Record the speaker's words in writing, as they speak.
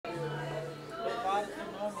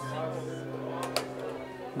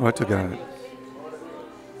Glory to God.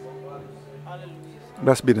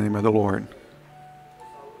 Blessed be the name of the Lord.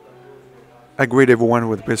 I greet everyone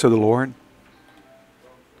with the praise of the Lord.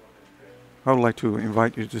 I would like to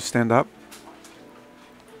invite you to stand up.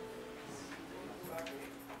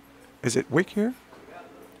 Is it weak here?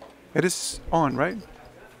 It is on, right?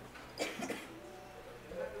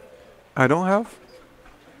 I don't have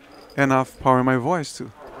enough power in my voice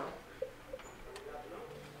to.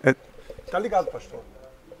 Tá ligado, pastor?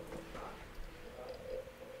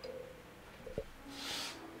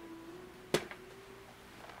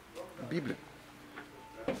 Bíblia.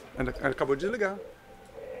 Ele acabou de desligar.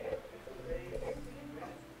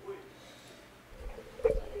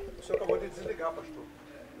 O senhor acabou de desligar, pastor.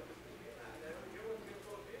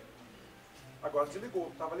 Agora desligou.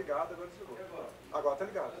 Estava ligado, agora desligou. Agora está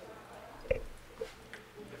ligado.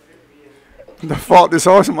 The fault is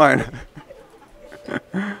always mine.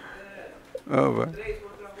 Oh, but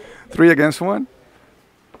 3 against 1?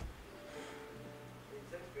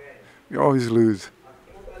 You always lose.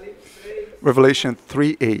 Revelation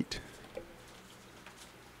 3:8.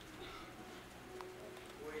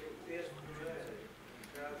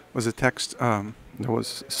 Was a text that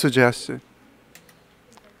was suggested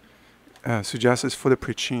for the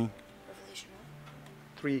preaching.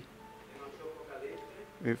 3.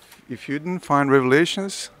 If you didn't find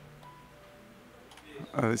Revelations,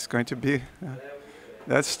 it's going to be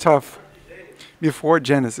that's tough. Before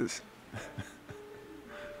Genesis.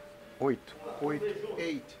 8.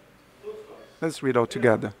 8. Let's read all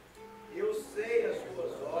together.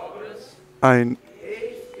 I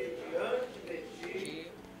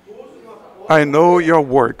know your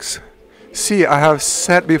works. See, I have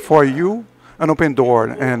set before you an open door,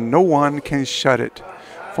 and no one can shut it.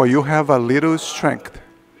 For you have a little strength,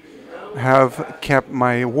 have kept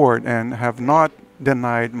my word, and have not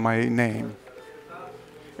denied my name.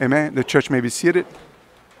 Amen. The church may be seated.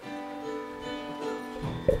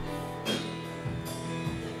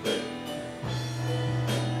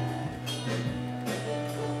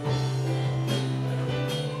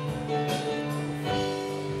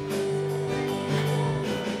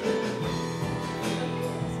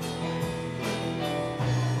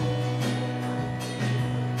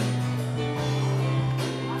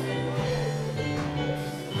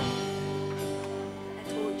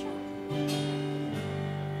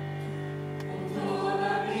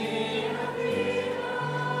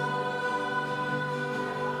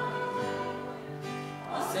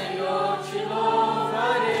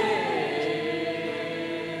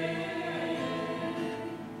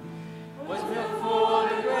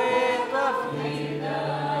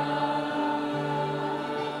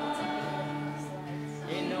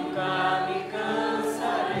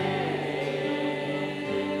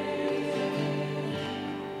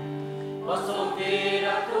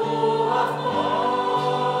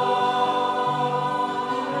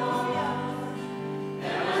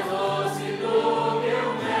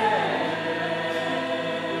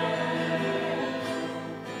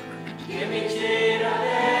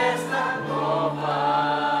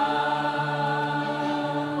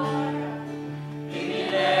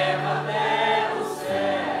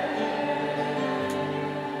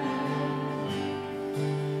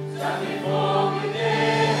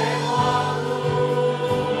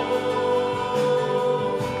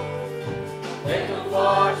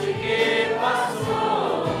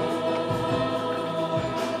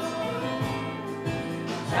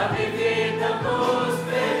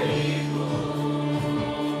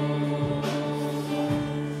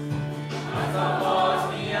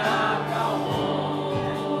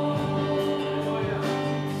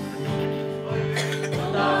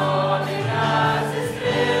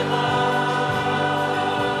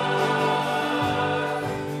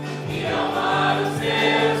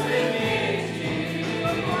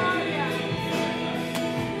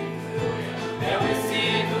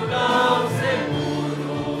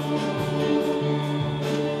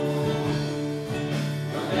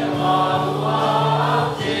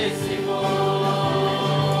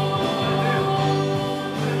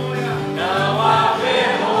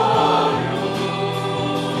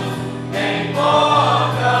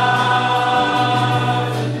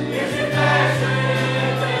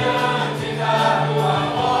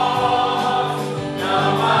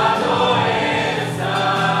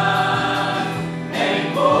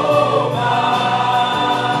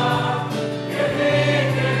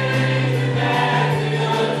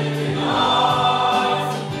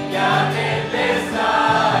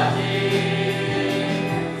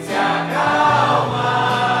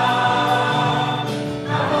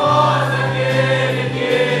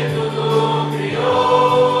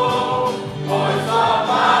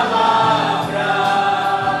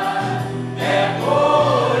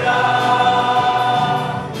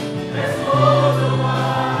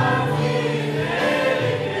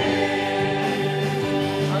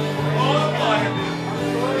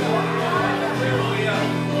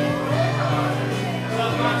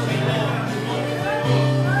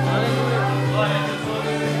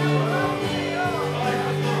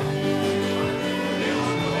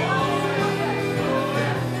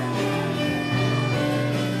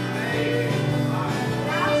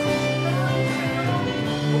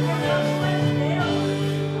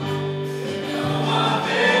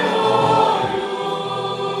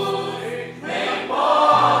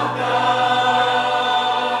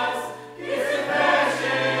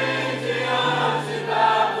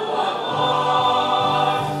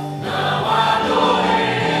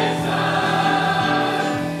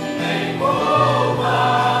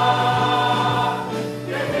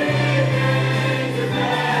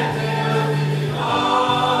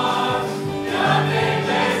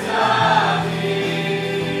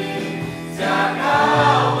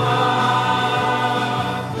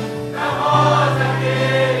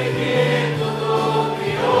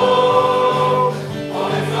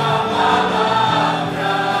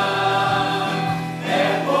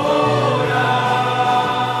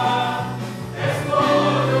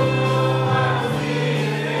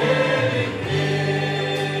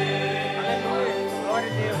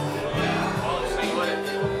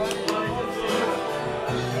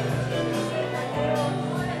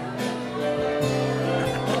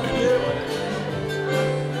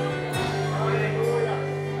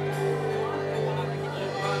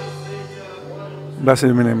 Blessed be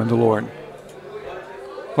the name of the Lord.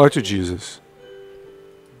 Glory to Jesus.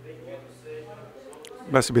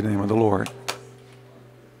 Blessed be the name of the Lord.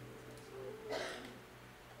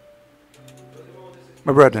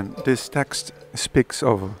 My brethren, this text speaks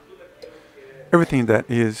of everything that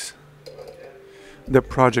is the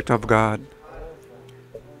project of God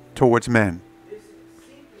towards man.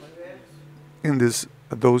 In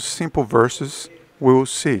those simple verses, we will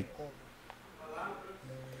see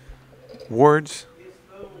words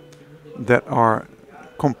that are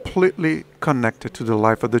completely connected to the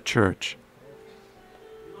life of the church.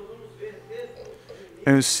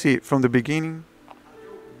 And you see it from the beginning,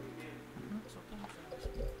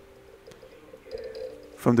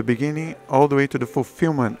 all the way to the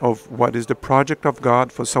fulfillment of what is the project of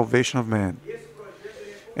God for salvation of man.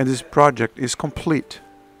 And this project is complete.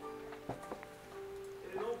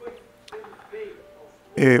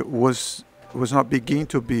 It was not beginning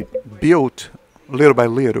to be built little by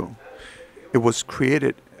little. It was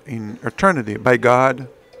created in eternity by God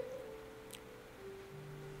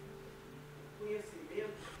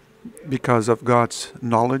because of God's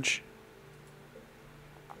knowledge.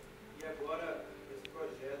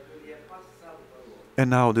 And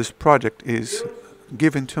now this project is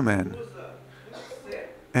given to man.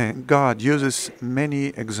 And God uses many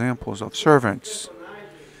examples of servants,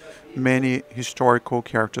 many historical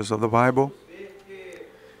characters of the Bible.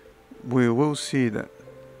 We will see that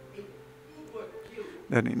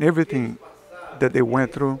in everything that they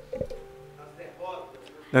went through,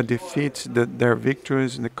 the defeats, their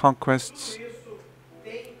victories, and the conquests,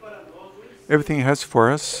 everything has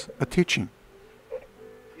for us a teaching.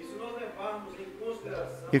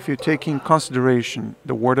 If you take in consideration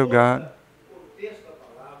the Word of God,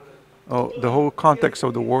 the whole context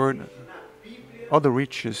of the Word, all the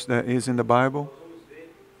riches that is in the Bible,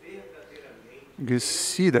 you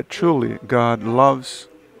see that truly God loves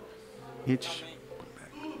each.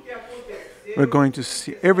 We're going to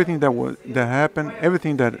see everything that happened,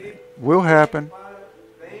 everything that will happen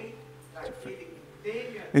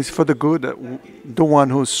is for the good of the one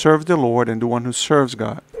who serves the Lord and the one who serves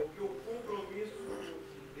God.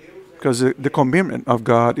 Because the commitment of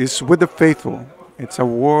God is with the faithful. It's a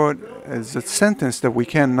word, it's a sentence that we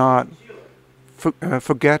cannot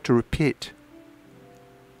forget to repeat.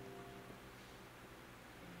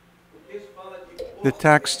 The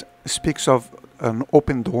text speaks of an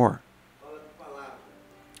open door,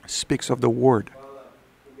 speaks of the word,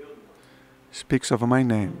 speaks of my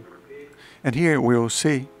name. And here we will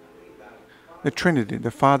see the Trinity,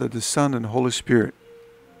 the Father, the Son, and the Holy Spirit.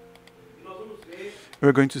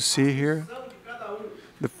 We're going to see here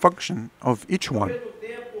the function of each one.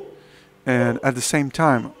 And at the same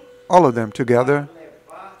time, all of them together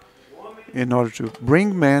in order to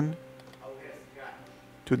bring men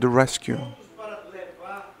to the rescue.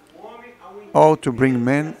 All to bring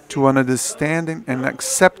men to an understanding and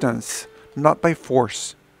acceptance, not by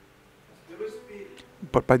force,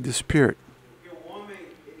 but by the Spirit.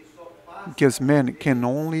 Because man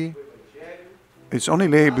is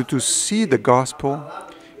only able to see the gospel,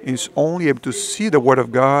 is only able to see the Word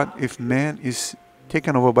of God if man is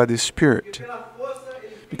taken over by the Spirit.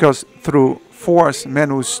 Because through force,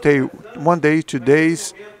 man will stay 1 day, 2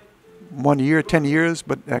 days, 1 year, 10 years,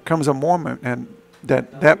 but there comes a moment and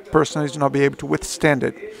that person is not be able to withstand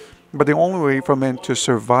it. But the only way for man to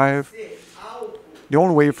survive, the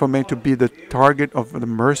only way for man to be the target of the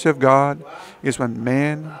mercy of God is when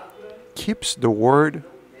man keeps the word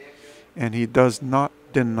and he does not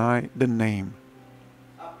deny the name.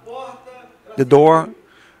 The door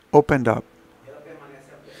opened up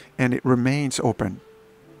and it remains open.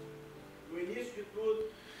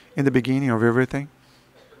 In the beginning of everything,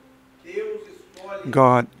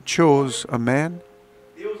 God chose a man,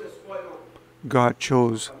 God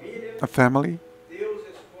chose a family,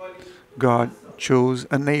 God chose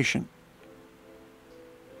a nation,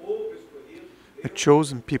 a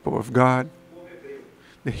chosen people of God,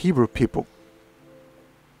 the Hebrew people.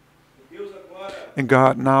 And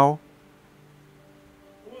God now,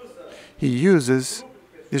 He uses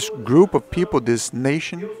this group of people, this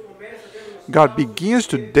nation. God begins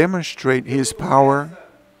to demonstrate His power.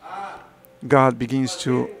 God begins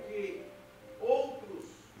to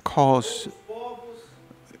cause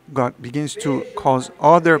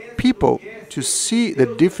other people to see the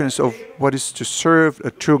difference of what is to serve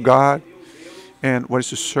a true God and what is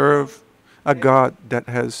to serve a God that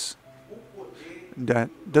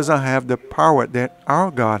doesn't have the power that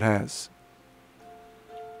our God has.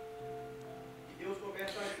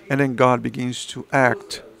 And then God begins to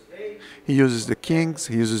act. He uses the kings,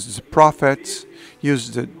 He uses the prophets, He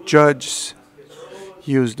uses the judges,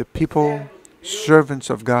 He uses the people servants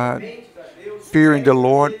of God, fearing the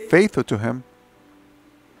Lord, faithful to Him,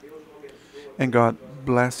 and God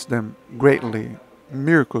blessed them greatly.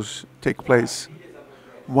 Miracles take place.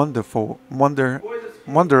 Wondrous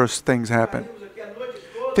things happen.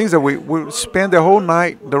 Things that we will spend the whole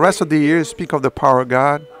night, the rest of the year, speak of the power of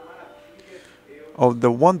God, of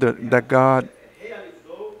the wonder that God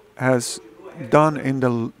has done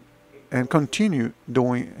and continue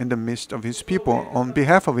doing in the midst of His people, on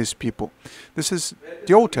behalf of His people. This is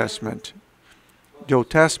the Old Testament. The Old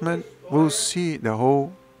Testament will see the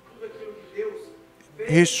whole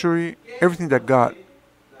history, everything that God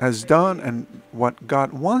has done and what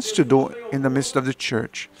God wants to do in the midst of the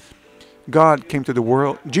church. God came to the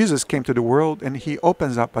world, Jesus came to the world, and He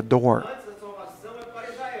opens up a door.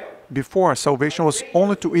 Before, salvation was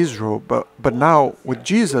only to Israel, but now with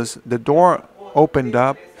Jesus, the door opened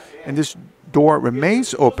up, and this door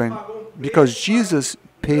remains open because Jesus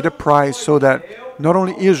paid a price so that not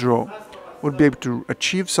only Israel would be able to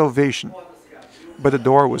achieve salvation, but the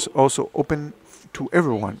door was also open to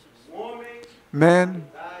everyone. Man,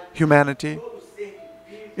 humanity,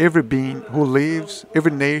 every being who lives,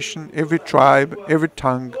 every nation, every tribe, every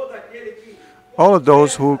tongue, all of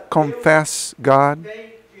those who confess God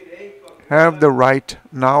have the right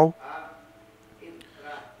now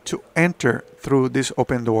to enter through this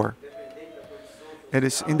open door. It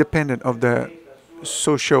is independent of the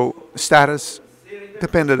social status,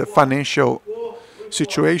 dependent of financial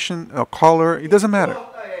situation or color. It doesn't matter.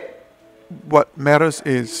 What matters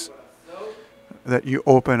is that you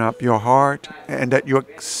open up your heart and that you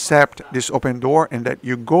accept this open door and that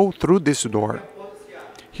you go through this door.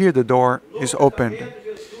 Here the door is opened.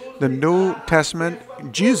 The New Testament,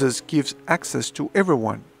 Jesus gives access to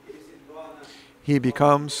everyone. He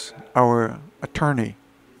becomes our attorney.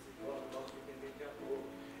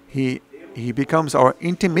 He becomes our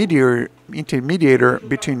intermediator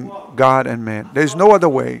between God and man. There is no other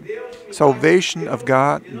way. Salvation of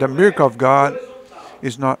God, the miracle of God,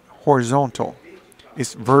 is not horizontal.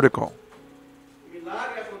 It's vertical.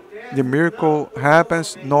 The miracle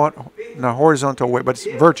happens not in a horizontal way, but it's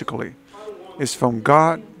vertically. It's from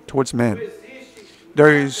God towards man.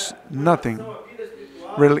 There is nothing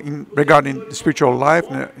really regarding the spiritual life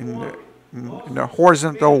in a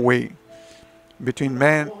horizontal way between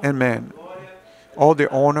man and man. All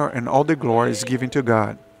the honor and all the glory is given to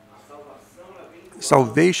God.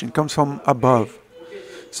 Salvation comes from above.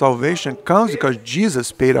 Salvation comes because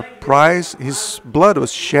Jesus paid a price. His blood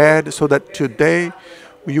was shed so that today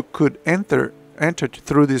you could enter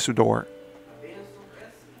through this door.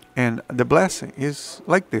 And the blessing is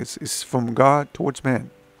like this. It's from God towards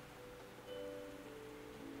man.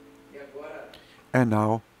 And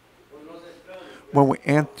now, when we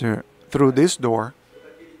enter through this door,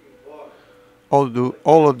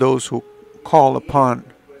 all of those who call upon,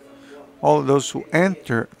 all of those who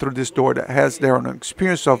enter through this door that has their own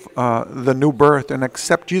experience of the new birth and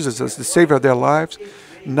accept Jesus as the Savior of their lives,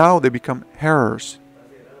 now they become heirs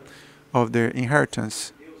of their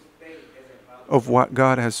inheritance, of what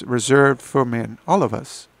God has reserved for men, all of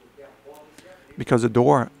us. Because the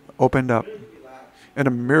door opened up and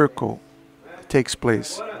a miracle takes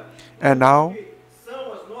place. And now,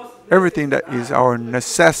 everything that is our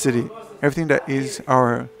necessity, everything that is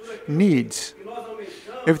our needs,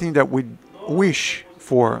 everything that we wish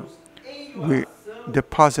for, we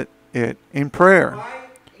deposit it in prayer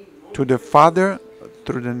to the Father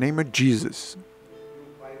through the name of Jesus.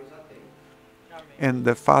 And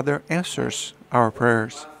the Father answers our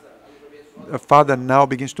prayers. The Father now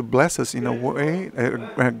begins to bless us in a way,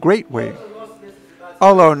 a great way.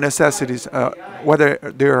 All our necessities, whether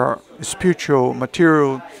they are spiritual,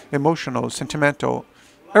 material, emotional, sentimental,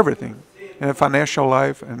 everything, in a financial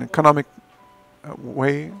life, an economic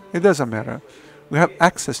way, it doesn't matter. We have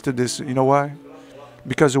access to this. You know why?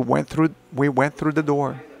 Because we went through the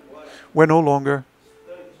door. We're no longer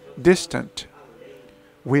distant.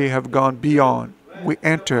 We have gone beyond. We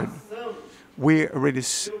entered. We already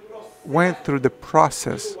went through the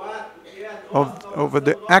process of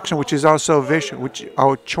the action, which is our salvation, which is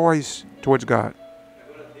our choice towards God.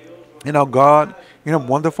 And now God, in a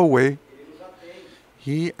wonderful way,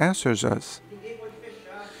 He answers us.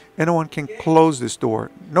 And no one can close this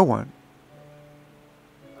door. No one.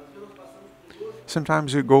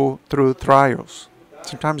 Sometimes we go through trials.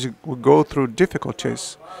 Sometimes we go through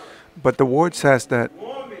difficulties. But the Word says that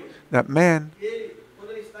man,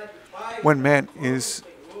 when man is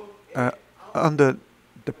under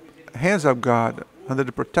the hands of God, under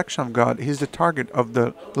the protection of God, he's the target of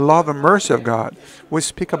the love and mercy of God. We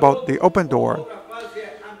speak about the open door.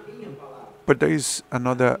 But there is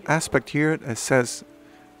another aspect here that says,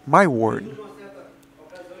 my word.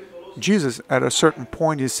 Jesus, at a certain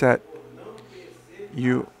point, he said,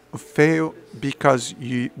 you fail because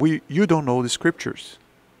you don't know the scriptures.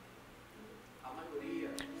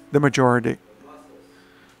 The majority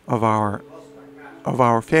of our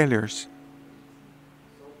failures,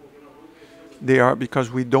 they are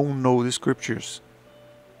because we don't know the scriptures.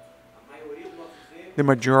 The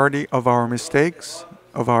majority of our mistakes,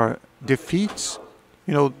 of our defeats,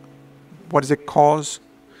 what is it cause?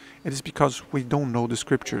 It is because we don't know the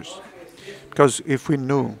scriptures. Because if we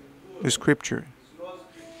knew the scripture,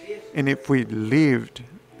 and if we lived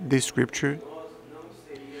this scripture,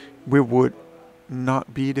 we would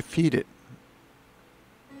not be defeated.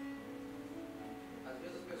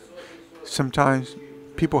 Sometimes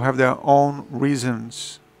people have their own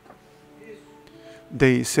reasons.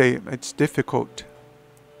 They say, it's difficult.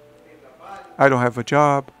 I don't have a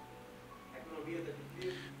job.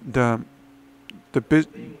 The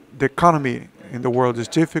economy in the world is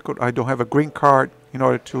difficult. I don't have a green card in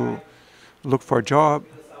order to look for a job.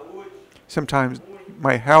 Sometimes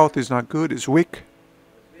my health is not good, it's weak.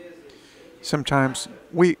 Sometimes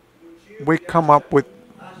we come up with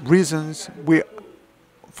reasons, we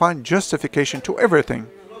find justification to everything.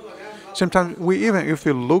 Sometimes if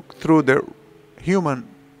you look through the human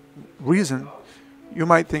reason, you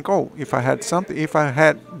might think, oh, if I had something, if I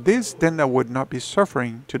had this, then I would not be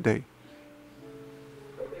suffering today.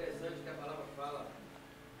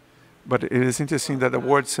 But it is interesting that the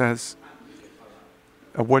word says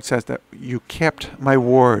that you kept my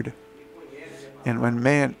word. And when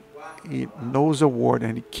man, he knows the word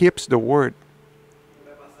and he keeps the word,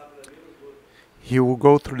 he will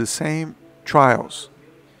go through the same trials.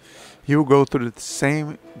 He will go through the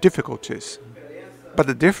same difficulties. But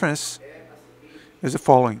the difference is the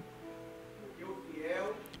following.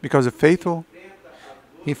 Because the faithful,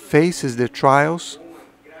 he faces the trials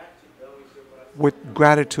with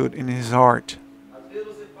gratitude in his heart.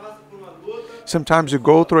 Sometimes you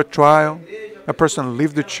go through a trial, a person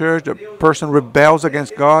leaves the church, a person rebels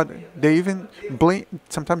against God.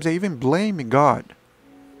 Sometimes they even blame God.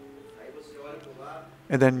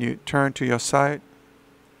 And then you turn to your side,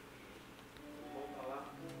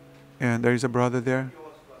 and there is a brother there.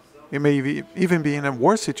 He may even be in a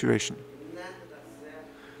worse situation.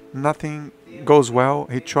 Nothing goes well.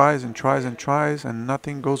 He tries and tries and tries, and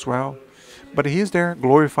nothing goes well. But he is there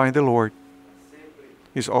glorifying the Lord.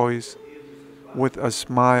 He's always with a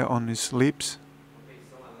smile on his lips,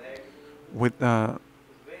 with a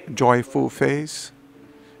joyful face.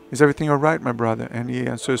 Is everything all right, my brother? And he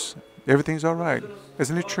answers, everything's all right.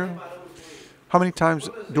 Isn't it true? How many times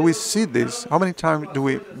do we see this? How many times do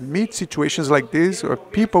we meet situations like this, or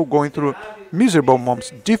people going through miserable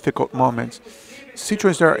moments, difficult moments,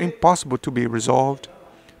 situations that are impossible to be resolved,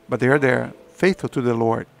 but they are there, faithful to the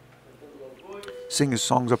Lord, singing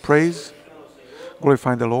songs of praise,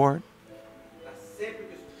 glorifying the Lord.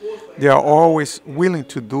 They are always willing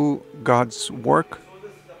to do God's work.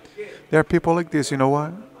 There are people like this, you know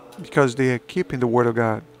why? Because they are keeping the word of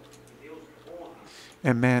God.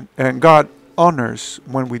 And God honors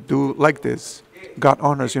when we do like this. God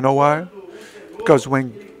honors, you know why? Because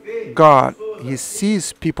when God, he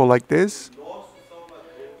sees people like this,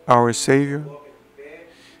 our Savior,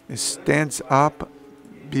 he stands up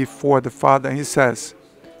before the Father and he says,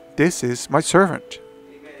 this is my servant.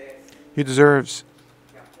 He deserves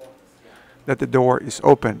that the door is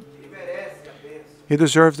open. He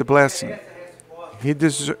deserves the blessing. He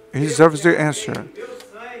deserves the answer.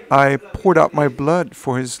 I poured out my blood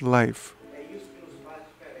for his life.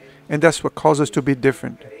 And that's what causes us to be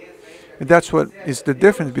different. And that's what is the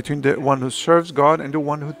difference between the one who serves God and the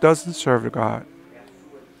one who doesn't serve God.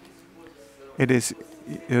 It is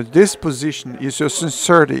your disposition, is your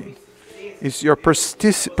sincerity, is your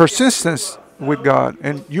persistence with God,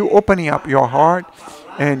 and you opening up your heart,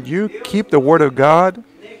 and you keep the word of God,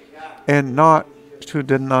 and not to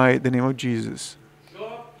deny the name of Jesus.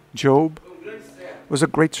 Job was a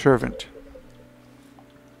great servant.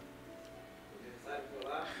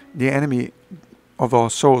 The enemy of our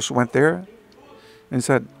souls went there and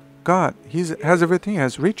said, God, he has everything, he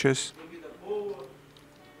has riches,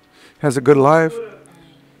 has a good life,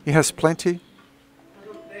 he has plenty.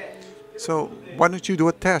 So why don't you do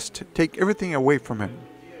a test? Take everything away from him.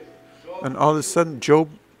 And all of a sudden, Job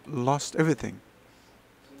lost everything.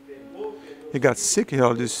 He got sick, he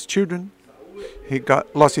lost his children,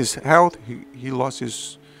 lost his health, he lost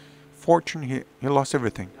his fortune, he lost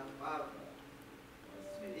everything.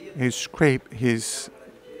 He scraped his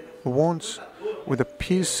wounds with a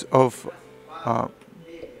piece of a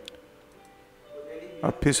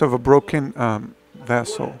broken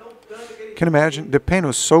vessel. Can you imagine? The pain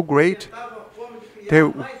was so great.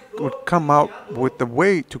 would come out with the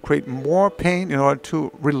way to create more pain in order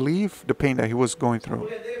to relieve the pain that he was going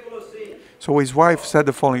through. So his wife said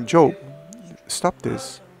the following: Job, stop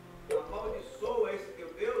this.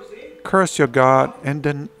 Curse your God and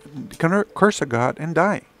then curse your God and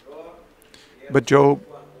die. But Job,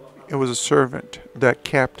 it was a servant that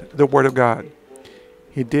kept the word of God.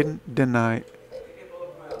 He didn't deny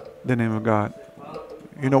the name of God.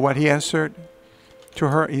 You know what he answered to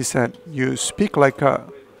her? He said, you speak like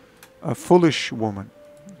a foolish woman.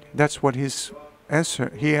 That's what his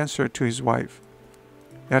answer. He answered to his wife.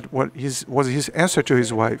 That was his answer to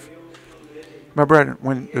his wife. My brethren,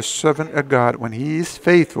 when the servant of God, when he is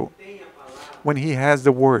faithful, when he has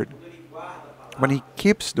the word, when he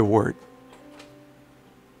keeps the word,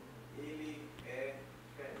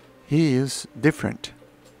 he is different.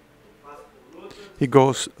 He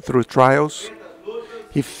goes through trials.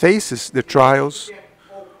 He faces the trials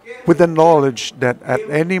with the knowledge that at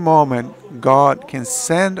any moment God can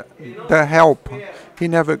send the help. He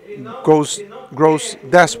never grows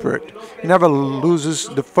desperate. He never loses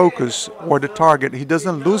the focus or the target. He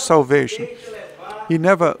doesn't lose salvation. He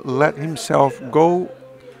never let himself go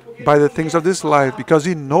by the things of this life because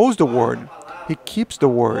he knows the word. He keeps the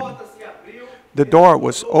word. The door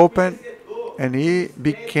was open and he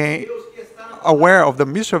became aware of the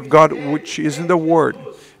mystery of God which is in the word.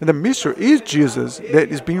 And the mystery is Jesus that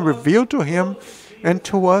is being revealed to him and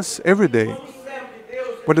to us every day.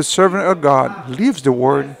 When the servant of God leaves the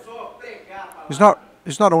word, he's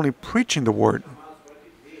not only preaching the word,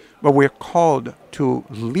 but we're called to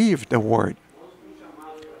live the word.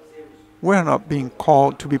 We're not being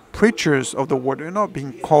called to be preachers of the word. We're not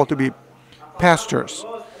being called to be pastors.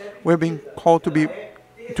 We're being called to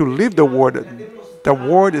live the word. The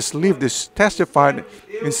word is lived, is testified,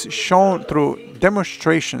 is shown through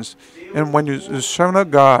demonstrations. And when the servant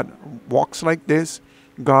of God walks like this,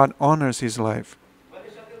 God honors his life.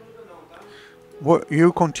 Well,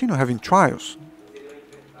 you continue having trials,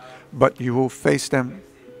 but you will face them.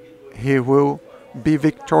 He will be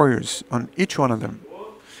victorious on each one of them.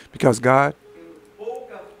 Because God,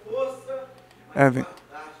 having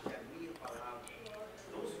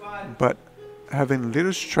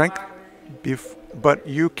little strength, but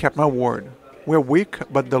you kept my word. We're weak,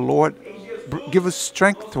 but the Lord give us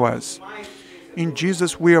strength to us. In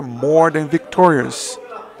Jesus, we are more than victorious.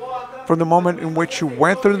 From the moment in which you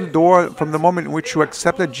went through the door, from the moment in which you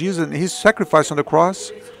accepted Jesus and his sacrifice on the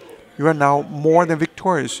cross, you are now more than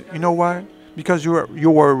victorious. You know why? Because you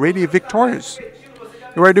were already victorious.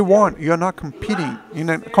 You already won. You are not competing in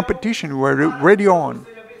a competition. You are already on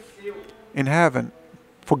in heaven.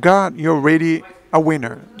 For God, you're already a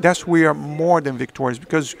winner. That's we are more than victorious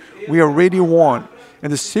because we already won.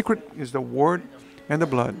 And the secret is the word and the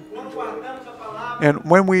blood. And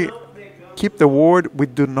when we keep the word, we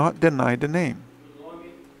do not deny the name.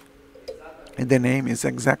 And the name is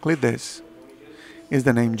exactly this. Is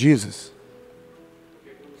the name Jesus.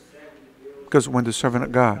 Because when the servant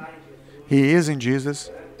of God, he is in Jesus,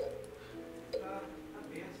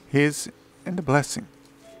 he is in the blessing.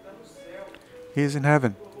 He is in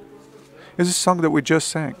heaven. It's a song that we just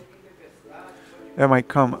sang. There might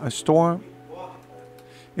come a storm.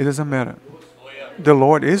 It doesn't matter. The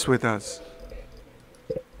Lord is with us.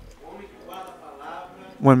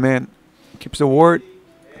 When man keeps the word,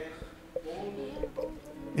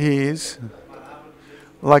 he is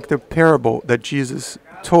like the parable that Jesus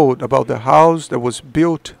told about the house that was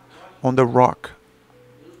built on the rock.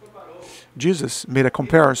 Jesus made a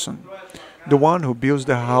comparison. The one who builds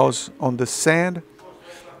the house on the sand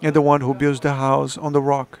and the one who builds the house on the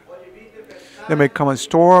rock. There may come a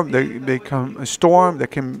storm, there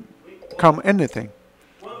can come anything.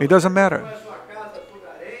 It doesn't matter.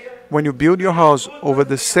 When you build your house over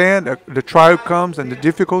the sand, the trial comes and the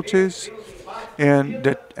difficulties and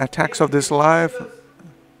the attacks of this life,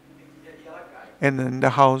 and then the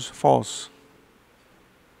house falls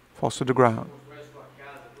to the ground.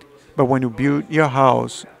 But when you build your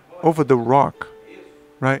house over the rock,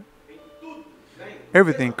 right?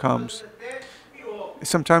 Everything comes.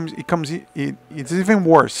 Sometimes it's even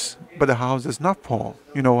worse, but the house does not fall.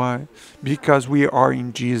 You know why? Because we are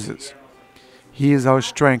in Jesus. He is our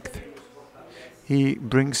strength. He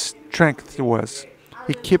brings strength to us.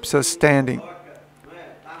 He keeps us standing.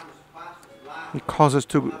 He calls us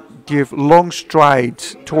to give long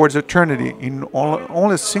strides towards eternity in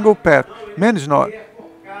only a single path. Man is not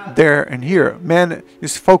there and here. Man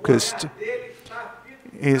is focused.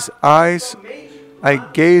 His eyes are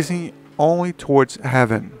gazing only towards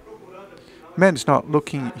heaven. Man is not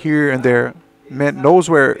looking here and there. Man knows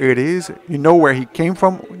where it is. You know where he came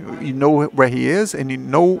from. You know where he is, and you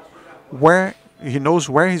know where He knows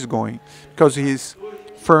where he's going because he's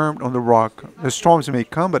firm on the rock. The storms may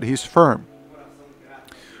come, but he's firm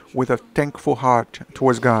with a thankful heart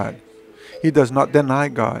towards God. He does not deny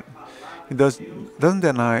God. He doesn't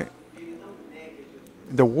deny.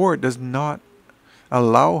 The Word does not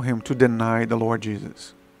allow him to deny the Lord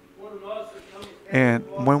Jesus. And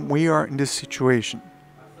when we are in this situation,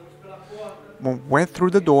 when we went through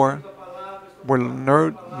the door, we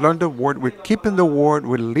learn the Word, we're keeping the Word,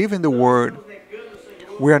 we live in the Word,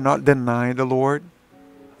 we are not denying the Lord,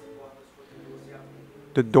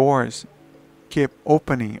 the doors keep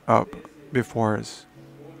opening up before us.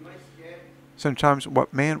 Sometimes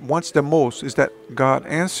what man wants the most is that God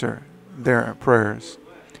answer their prayers.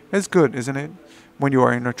 It's good, isn't it? When you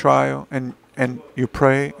are in a trial and you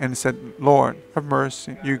pray and said, Lord, have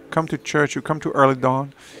mercy. You come to church, you come to early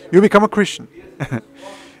dawn, you become a Christian.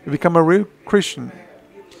 You become a real Christian.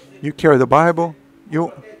 You carry the Bible.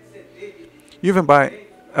 You even buy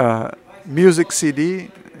music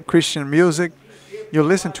CD, Christian music. You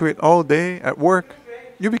listen to it all day at work.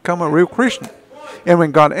 You become a real Christian. And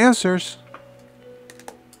when God answers,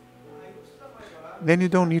 then you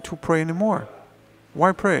don't need to pray anymore.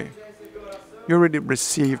 Why pray? You already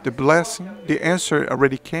received the blessing. The answer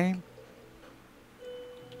already came.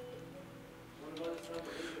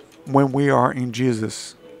 When we are in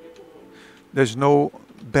Jesus, there's no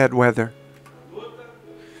bad weather.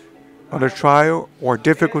 On the trial or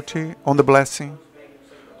difficulty, on the blessing,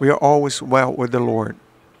 we are always well with the Lord.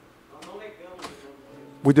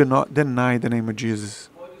 We do not deny the name of Jesus.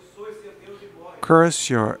 Curse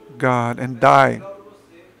your God and die,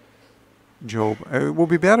 Job. It will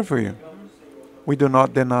be better for you. We do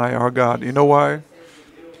not deny our God. You know why?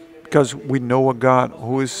 Because we know a God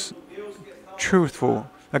who is truthful,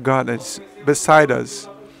 a God that's beside us,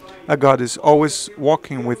 a God is always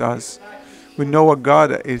walking with us. We know a God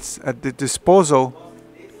that is at the disposal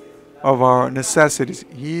of our necessities.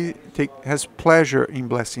 He has pleasure in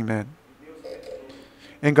blessing men.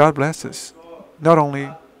 And God blesses, not only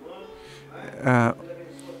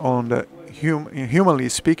on the humanly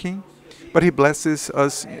speaking, but He blesses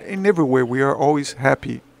us in every way. We are always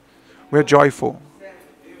happy. We are joyful.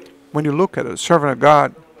 When you look at a servant of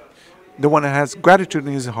God, the one that has gratitude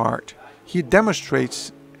in his heart, he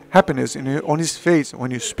demonstrates happiness on his face.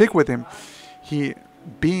 When you speak with him, he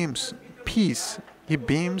beams peace. He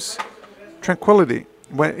beams tranquility.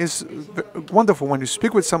 It's wonderful when you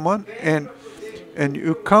speak with someone and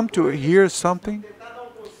you come to hear something,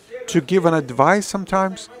 to give an advice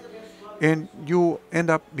sometimes, and you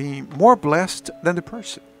end up being more blessed than the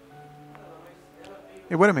person.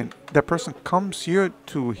 Hey, wait a minute. That person comes here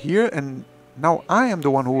to hear, and now I am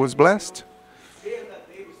the one who was blessed.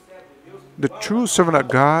 The true servant of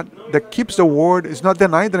God that keeps the word is not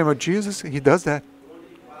denying the name of Jesus. He does that.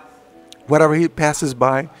 Whatever he passes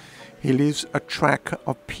by, he leaves a track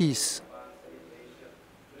of peace.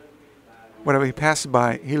 Whatever he passes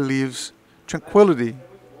by, he leaves tranquility,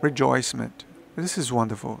 rejoicement. This is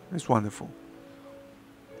wonderful. It's wonderful.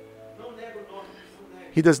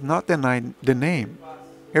 He does not deny the name,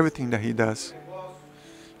 everything that he does.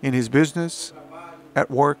 In his business, at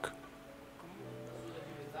work,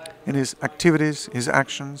 in his activities, his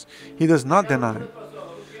actions, he does not deny.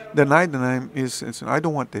 Deny the name is, I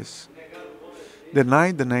don't want this.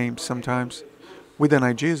 Deny the name sometimes, we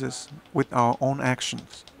deny Jesus with our own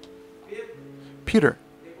actions. Peter,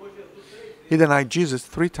 he denied Jesus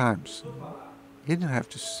 3 times. He didn't have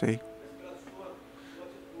to say.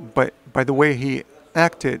 But by the way he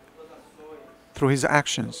acted, through his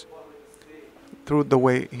actions, through the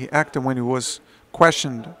way he acted when he was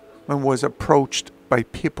questioned, when he was approached by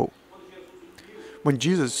people. When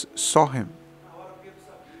Jesus saw him,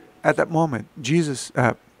 at that moment,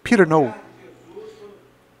 Peter knew.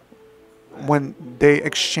 When they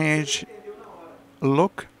exchanged a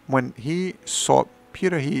look, when he saw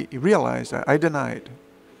Peter, he realized that I denied.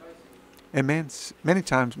 And many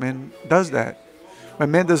times man does that.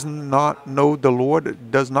 When man does not know the Lord,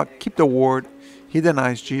 does not keep the word, he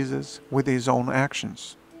denies Jesus with his own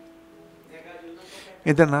actions.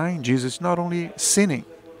 In denying Jesus, not only sinning.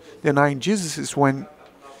 Denying Jesus is when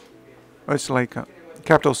it's like a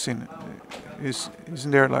capital sin.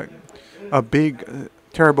 Isn't there like a big,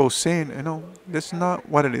 terrible sin? You know, that's not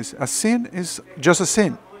what it is. A sin is just a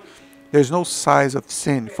sin. There's no size of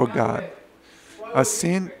sin for God. A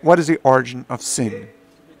sin, what is the origin of sin?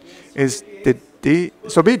 Is the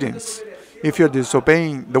disobedience. If you're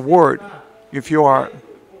disobeying the word, if you are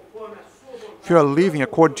living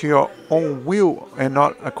according to your own will and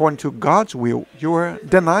not according to God's will, you are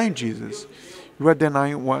denying Jesus. You are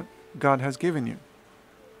denying what God has given you.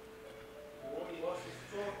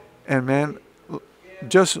 And man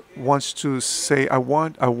just wants to say, I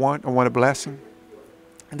want a blessing.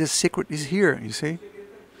 And the secret is here, you see?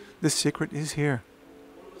 The secret is here.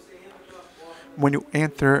 When you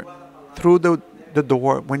enter through the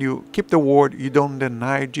door, when you keep the word, you don't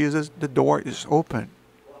deny Jesus, the door is open.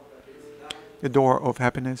 The door of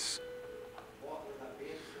happiness,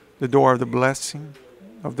 the door of the blessing,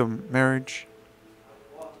 of the marriage,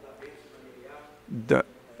 the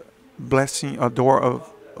blessing, a door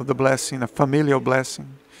of the blessing, a familial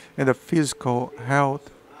blessing, and the physical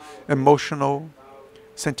health, emotional,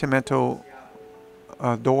 sentimental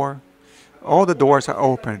door. All the doors are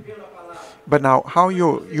open. But now, how are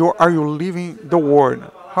you living the word?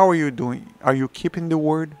 How are you doing? Are you keeping the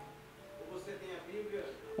word?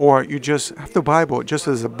 Or you just have the Bible just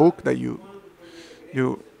as a book that you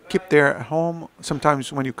keep there at home?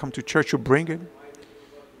 Sometimes when you come to church, you bring it.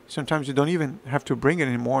 Sometimes you don't even have to bring it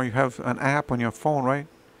anymore. You have an app on your phone, right?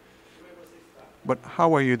 But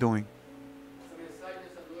how are you doing?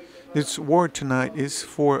 This word tonight is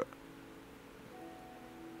for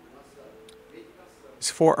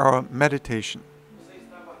our meditation.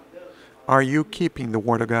 Are you keeping the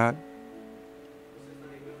Word of God?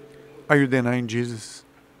 Are you denying Jesus?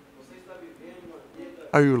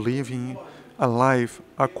 Are you living a life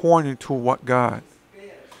according to what God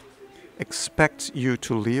expects you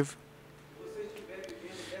to live?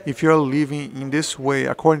 If you're living in this way,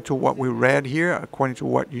 according to what we read here, according to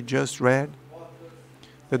what you just read,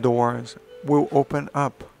 the doors will open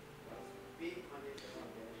up.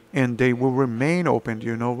 And they will remain open. Do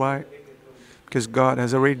you know why? Because God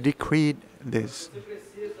has already decreed this.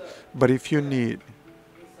 But if you need,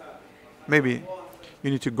 maybe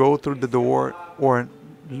you need to go through the door or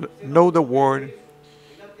know the word,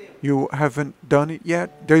 you haven't done it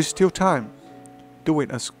yet, there is still time. Do it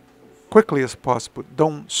as quickly as possible.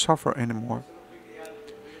 Don't suffer anymore.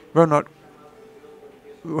 We are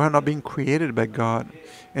not being created by God,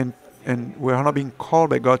 and we are not being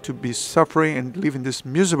called by God to be suffering and living this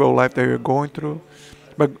miserable life that you're going through,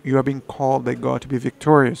 but you are being called by God to be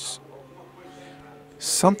victorious.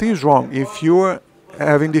 Something is wrong. If you are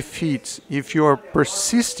having defeats, if you are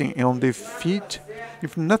persisting on defeat,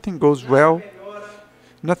 if nothing goes well,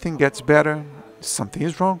 nothing gets better, something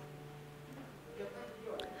is wrong.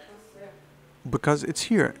 Because it's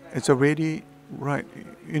here. It's already right.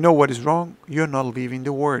 You know what is wrong? You're not living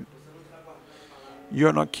the Word.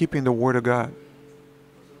 You're not keeping the Word of God.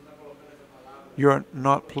 You're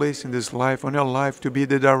not placing this life on your life to be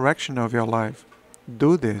the direction of your life.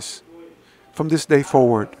 Do this. From this day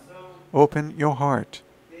forward, open your heart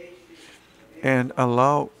and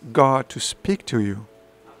allow God to speak to you.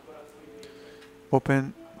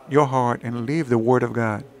 Open your heart and live the Word of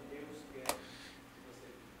God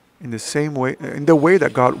in the same way, in the way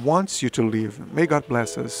that God wants you to live. May God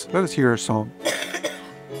bless us. Let us hear a song.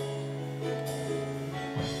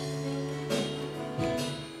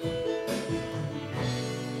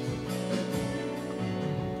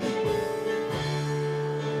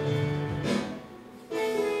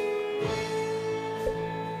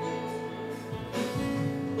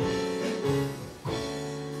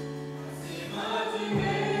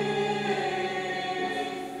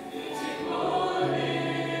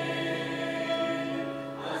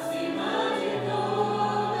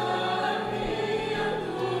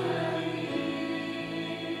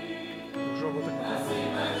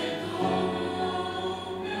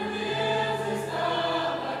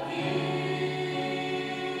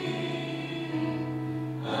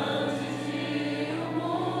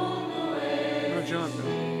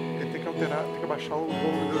 Tem que abaixar o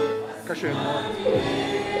volume do cachê.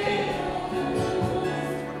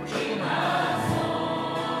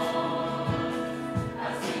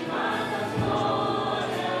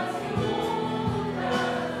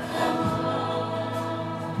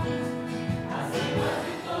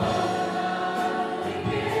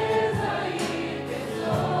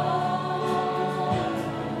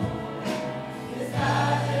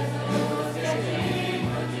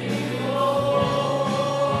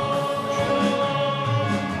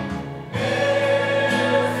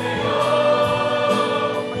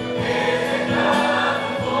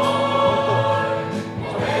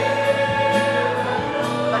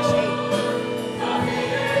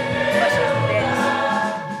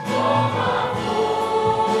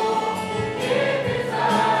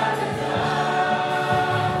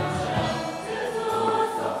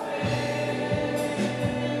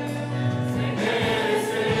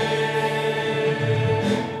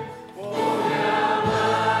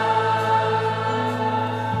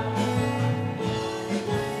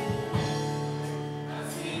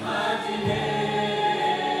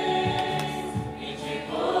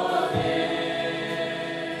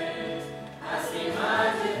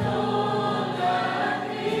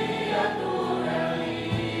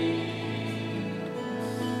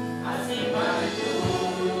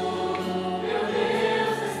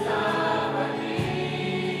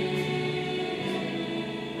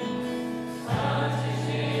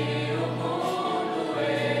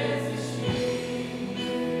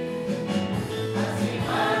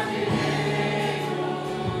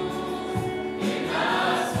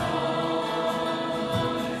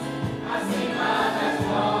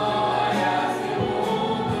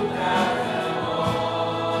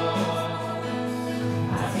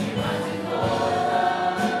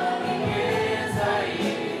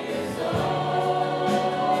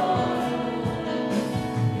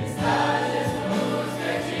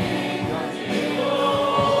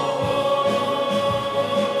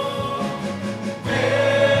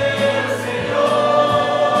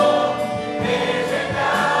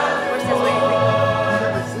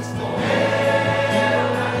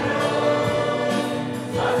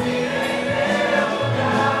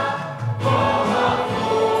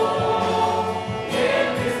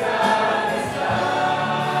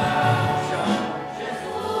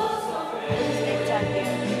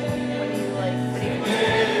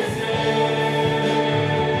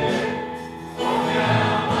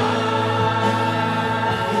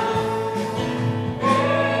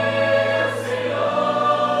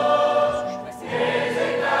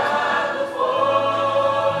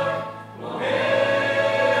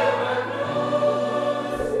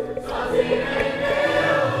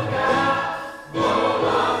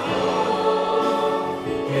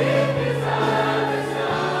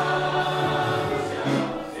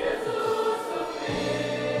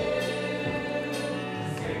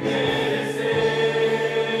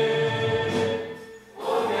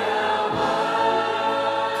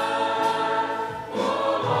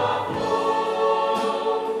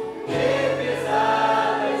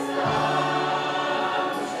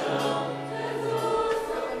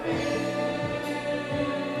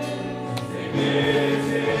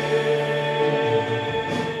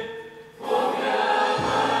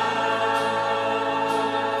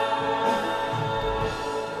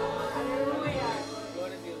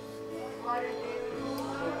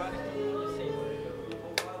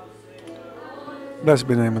 Blessed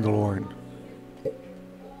be the name of the Lord.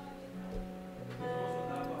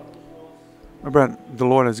 My brother, the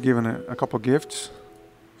Lord has given a couple of gifts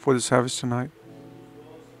for the service tonight.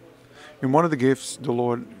 In one of the gifts, the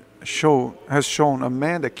Lord has shown a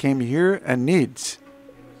man that came here and needs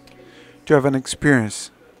to have an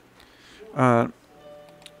experience that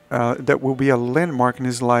will be a landmark in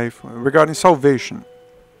his life regarding salvation.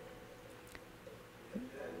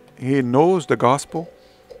 He knows the gospel.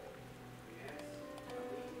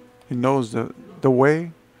 He knows the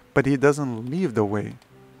way, but he doesn't live the way.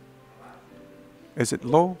 Is it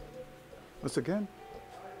low? Once again.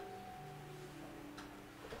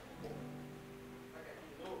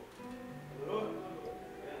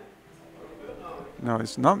 No,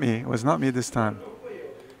 it's not me. It was not me this time.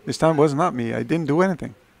 This time was not me. I didn't do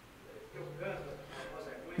anything.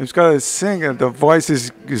 It's got to sing and the voice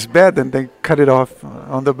is bad, and they cut it off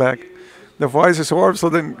on the back. The voice is horrible, so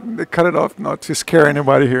then they cut it off not to scare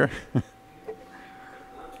anybody here.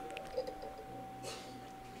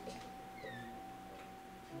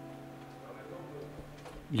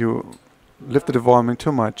 You lifted the volume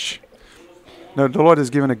too much. No, the Lord has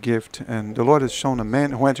given a gift, and the Lord has shown a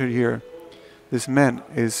man who entered here. This man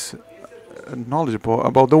is knowledgeable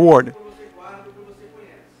about the word.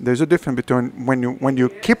 There's a difference between when you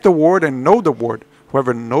keep the word and know the word.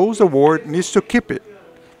 Whoever knows the word needs to keep it.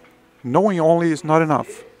 Knowing only is not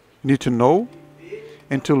enough. You need to know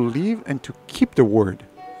and to live and to keep the word.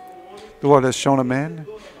 The Lord has shown a man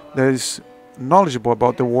that is knowledgeable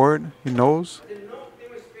about the word. He knows,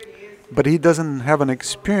 but he doesn't have an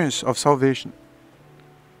experience of salvation.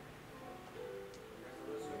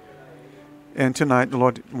 And tonight the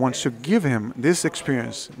Lord wants to give him this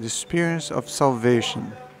experience, the experience of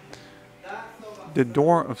salvation. The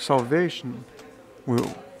door of salvation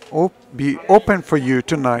will be open for you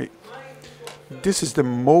tonight. This is the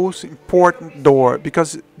most important door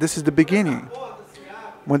because this is the beginning.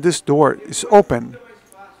 When this door is open,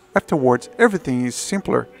 afterwards everything is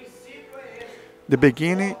simpler. The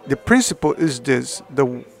beginning, the principle is this: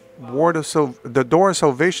 the door of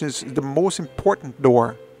salvation is the most important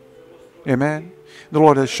door. Amen. The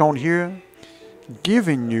Lord has shown here,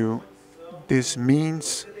 giving you this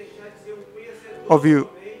means of you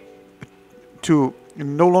to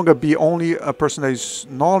no longer be only a person that is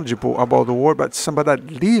knowledgeable about the word, but somebody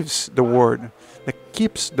that lives the word, that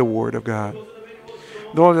keeps the word of God.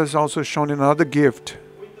 The Lord has also shown another gift.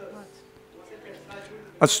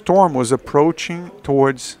 A storm was approaching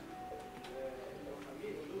towards,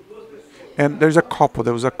 and there was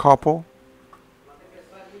a couple.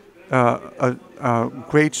 A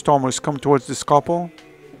great storm was coming towards this couple,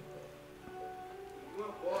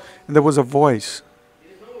 and there was a voice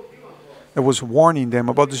that was warning them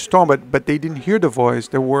about the storm, but they didn't hear the voice.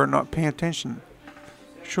 They were not paying attention.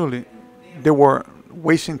 Surely, they were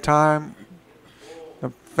wasting time. The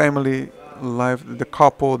family life, the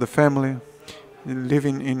couple, the family,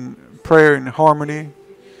 living in prayer and harmony.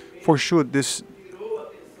 For sure, this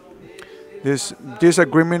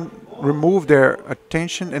disagreement removed their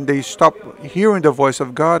attention, and they stopped hearing the voice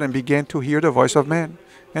of God and began to hear the voice of man.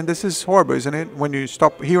 And this is horrible, isn't it? When you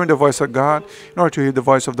stop hearing the voice of God in order to hear the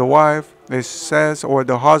voice of the wife, it says, or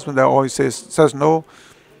the husband that always says no.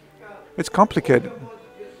 It's complicated.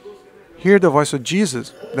 Hear the voice of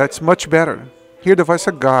Jesus. That's much better. Hear the voice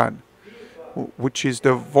of God, which is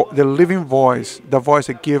the living voice, the voice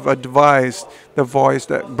that gives advice, the voice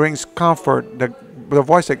that brings comfort, the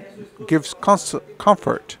voice that gives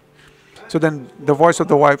comfort. So then the voice of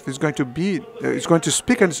the wife is going to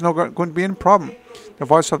speak, and it's not going to be any problem. The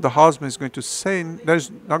voice of the husband is going to say, there's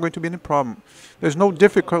not going to be any problem. There's no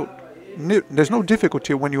difficulty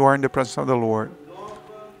when you are in the presence of the Lord.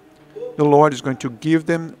 The Lord is going to give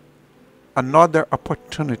them another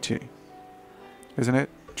opportunity. Isn't it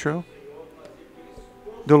true?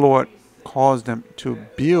 The Lord calls them to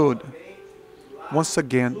build once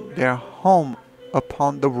again their home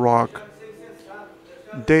upon the rock.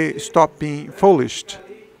 They stop being foolish.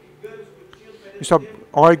 You stop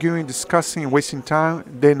arguing, discussing, wasting time.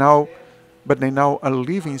 They now are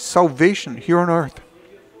living salvation here on earth.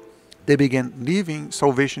 They began living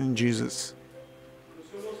salvation in Jesus.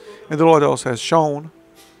 And the Lord also has shown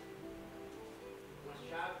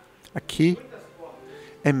a key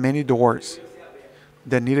and many doors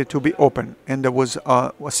that needed to be opened. And there was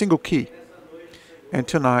a single key. And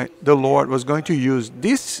tonight, the Lord was going to use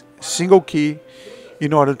this single key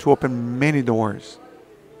in order to open many doors.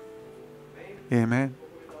 Amen.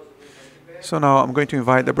 So now I'm going to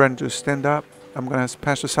invite the brethren to stand up. I'm going to ask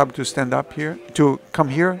Pastor Sab to stand up here, to come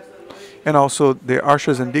here. And also the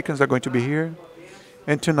ushers and deacons are going to be here.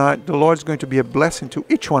 And tonight, the Lord is going to be a blessing to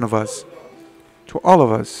each one of us, to all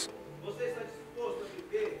of us.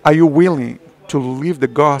 Are you willing to live the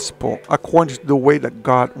gospel according to the way that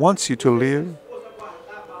God wants you to live?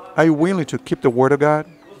 Are you willing to keep the word of God?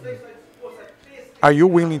 Are you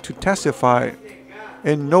willing to testify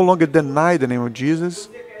and no longer deny the name of Jesus?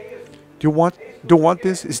 Do you want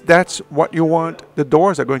this? Is that what you want? The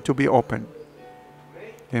doors are going to be open.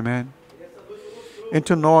 Amen. And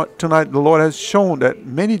tonight, the Lord has shown that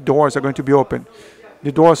many doors are going to be open.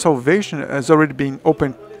 The door of salvation has already been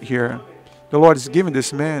opened here. The Lord is giving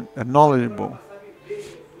this man a knowledgeable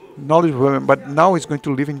man, but now he's going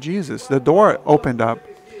to live in Jesus. The door opened up.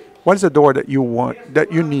 What is the door that you want,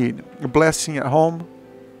 that you need? A blessing at home?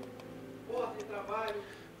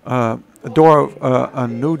 A door of a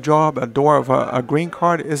new job, a door of a green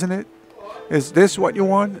card, isn't it? Is this what you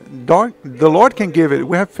want? The Lord can give it.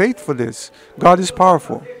 We have faith for this. God is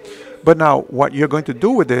powerful. But now, what you're going to do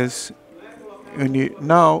with this, you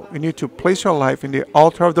need to place your life in the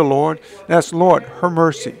altar of the Lord and ask, Lord, have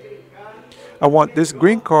mercy. I want this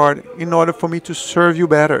green card in order for me to serve you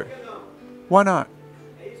better. Why not?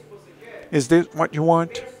 Is this what you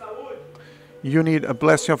want? You need a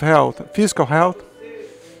blessing of health, physical health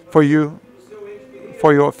for you,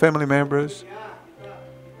 for your family members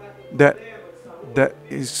that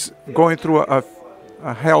is going through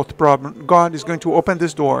a health problem. God is going to open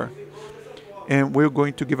this door, and we're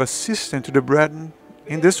going to give assistance to the brethren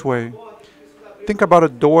in this way. Think about a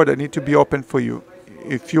door that needs to be opened for you.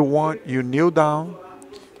 If you want, you kneel down.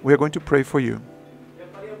 We are going to pray for you.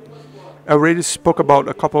 I already spoke about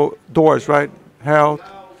a couple doors, right? Health,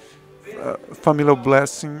 familial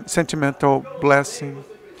blessing, sentimental blessing.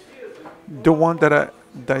 The one that I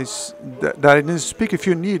didn't speak, if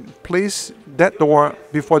you need, place that door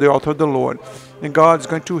before the altar of the Lord. And God is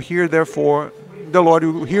going to hear, therefore, the Lord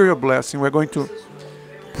will hear your blessing. We're going to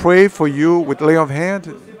pray for you with lay of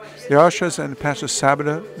hand. The ushers and Pastor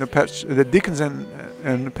Sabda, the deacons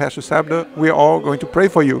and Pastor Sabda, we are all going to pray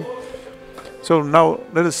for you. So now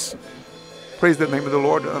let us praise the name of the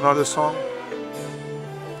Lord, another song.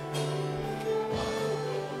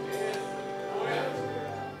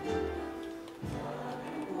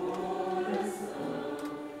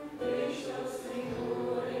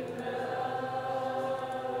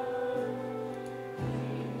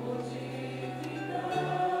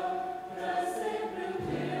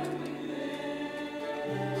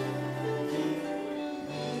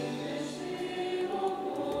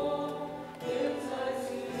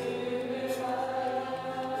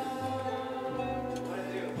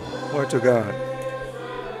 Glory to God.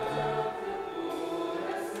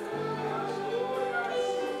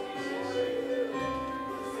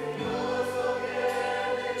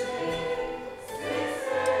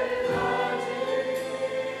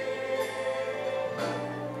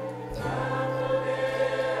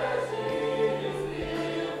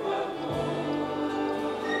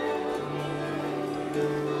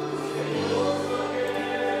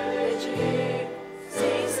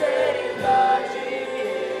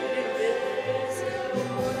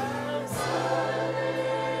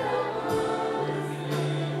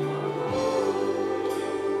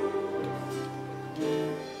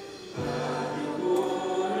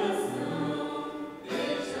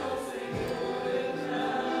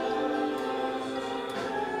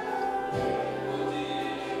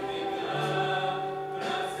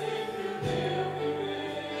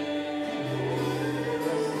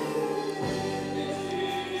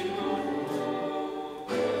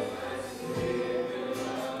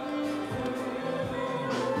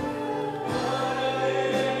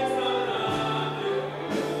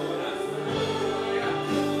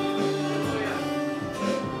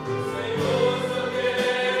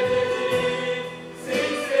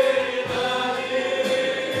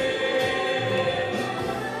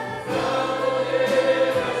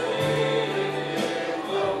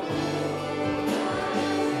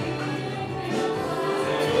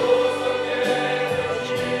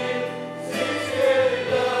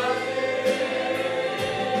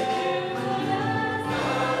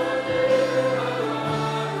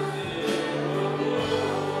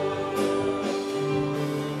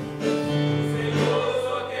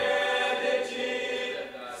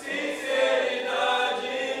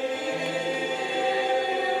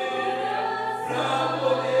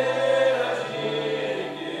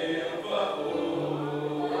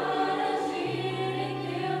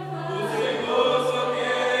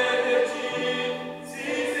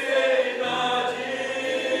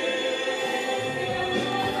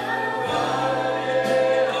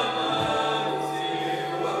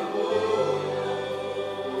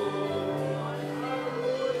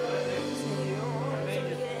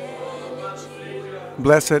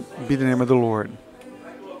 Blessed be the name of the Lord.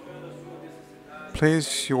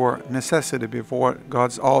 Place your necessity before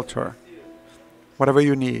God's altar. Whatever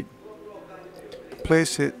you need,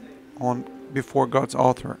 place it on before God's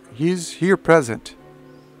altar. He's here present.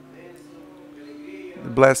 The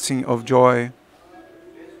blessing of joy,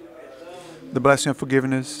 the blessing of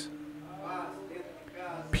forgiveness,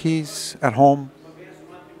 peace at home,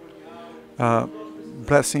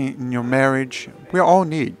 blessing in your marriage. We all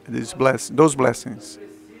need those blessings.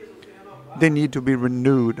 They need to be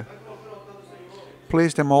renewed.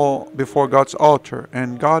 Place them all before God's altar,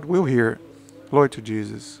 and God will hear. Glory to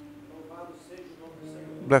Jesus.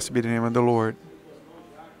 Blessed be the name of the Lord.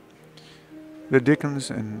 The deacons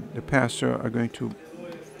and the pastor are going to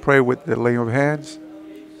pray with the laying of hands.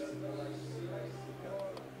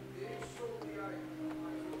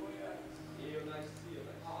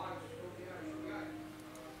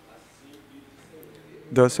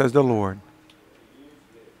 Thus says the Lord,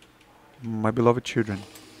 my beloved children,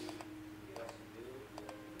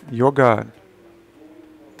 your God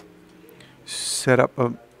set up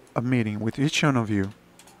a meeting with each one of you.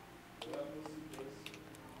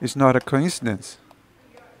 It's not a coincidence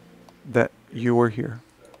that you are here.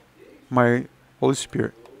 My Holy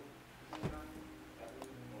Spirit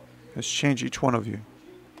has changed each one of you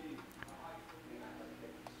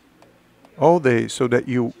all day so that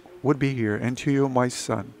you would be here. And to you, my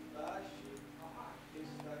son,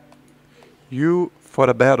 you fought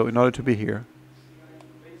a battle in order to be here.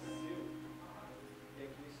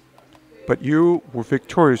 But you were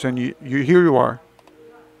victorious, and here you are.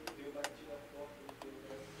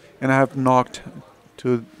 And I have knocked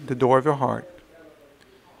to the door of your heart.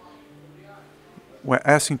 We're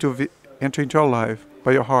asking to enter into your life,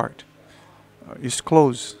 but your heart is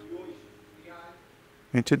closed.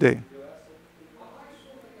 And today,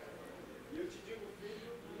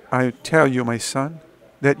 I tell you, my son,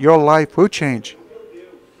 that your life will change.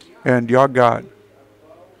 And your God,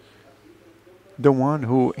 the one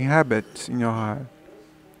who inhabits in your heart,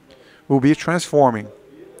 will be transforming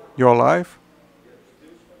your life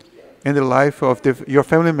and the life of your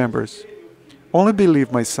family members. Only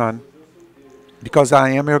believe, my son, because I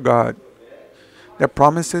am your God, that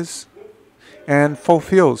promises and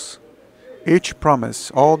fulfills each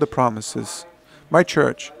promise, all the promises. My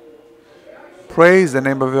church, praise the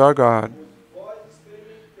name of your God,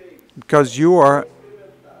 because you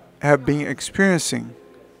have been experiencing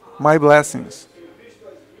my blessings.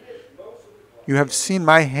 You have seen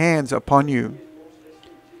my hands upon you,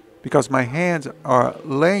 because my hands are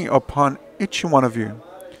laying upon each one of you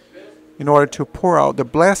in order to pour out the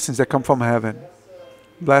blessings that come from heaven.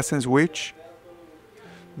 Blessings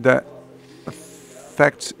that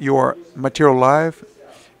affect your material life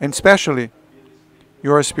and especially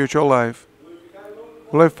your spiritual life.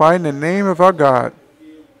 Glorify in the name of our God,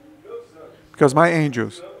 because my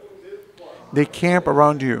angels, they camp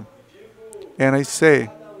around you. And I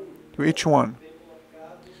say to each one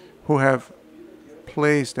who have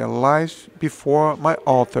placed their lives before my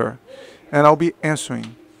altar, and I'll be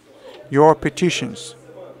answering your petitions.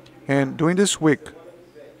 And during this week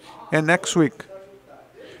and next week,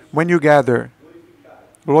 when you gather,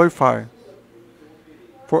 glorify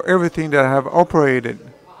for everything that I have operated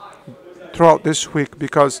throughout this week,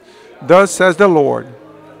 because thus says the Lord.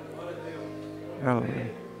 Hallelujah.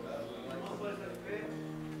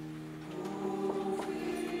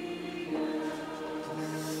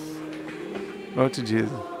 Glory to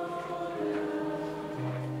Jesus.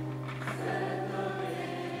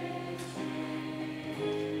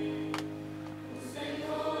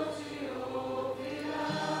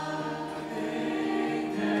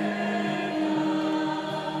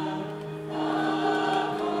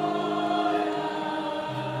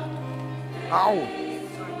 Ow!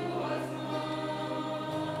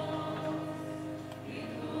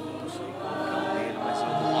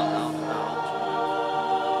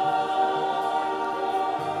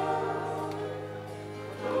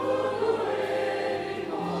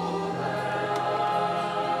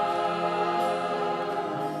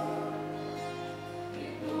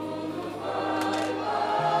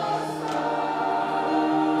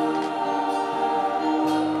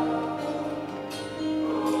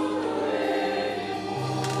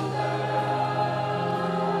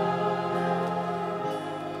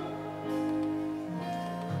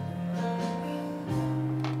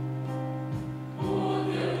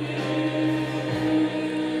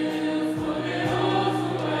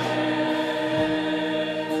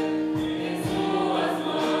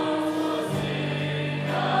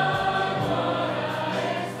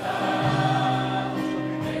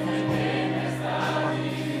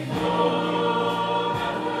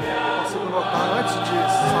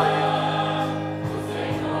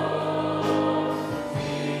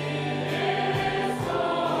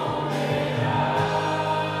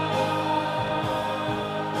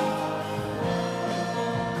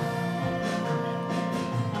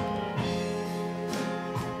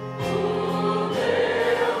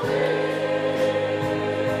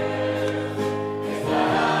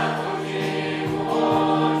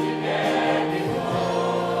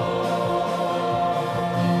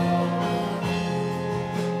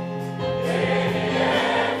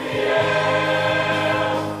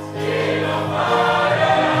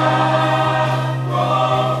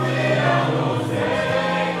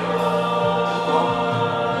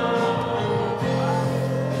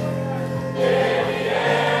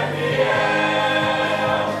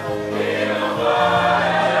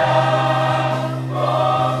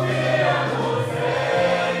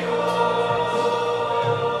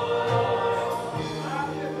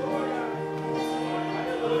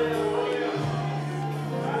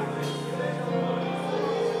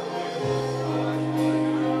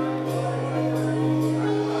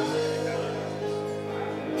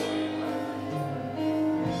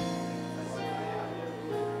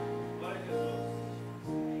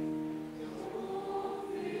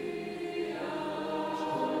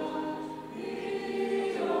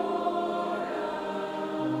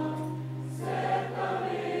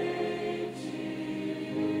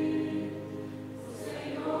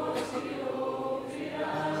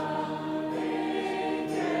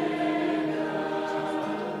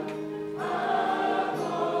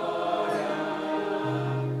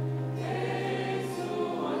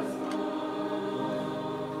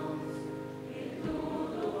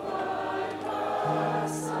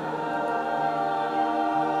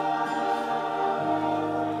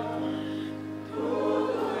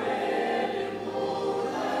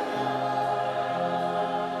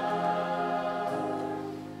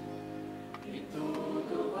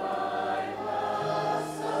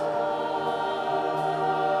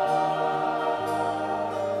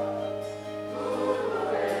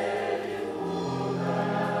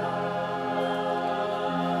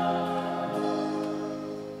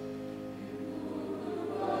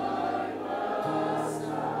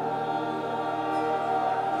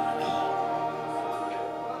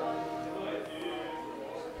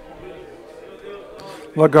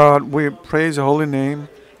 Lord God, we praise your holy name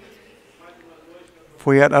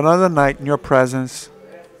for yet another night in your presence,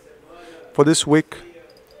 for this week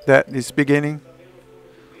that is beginning.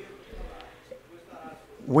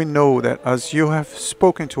 We know that as you have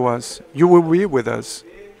spoken to us, you will be with us.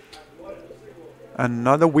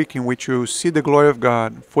 Another week in which you will see the glory of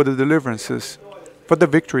God for the deliverances, for the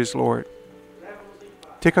victories, Lord.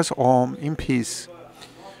 Take us home in peace.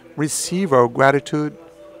 Receive our gratitude.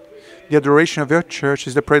 The adoration of your church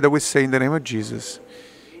is the prayer that we say in the name of Jesus.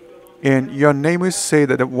 In your name we say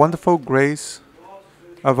that the wonderful grace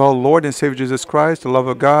of our Lord and Savior Jesus Christ, the love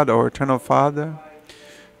of God, our eternal Father,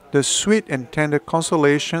 the sweet and tender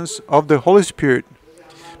consolations of the Holy Spirit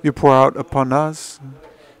be poured out upon us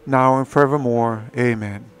now and forevermore.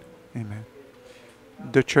 Amen. Amen.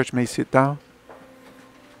 The church may sit down.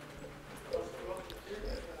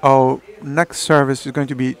 Our next service is going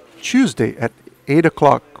to be Tuesday at 8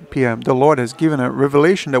 o'clock p.m. The Lord has given a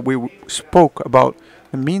revelation that we spoke about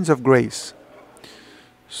the means of grace.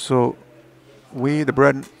 So we, the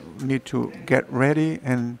brethren, need to get ready,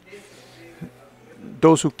 and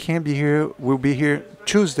those who can't be here will be here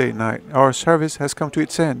Tuesday night. Our service has come to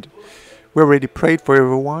its end. We already prayed for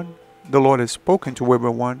everyone. The Lord has spoken to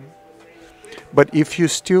everyone. But if you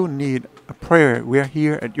still need a prayer, we are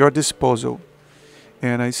here at your disposal.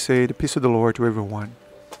 And I say the peace of the Lord to everyone.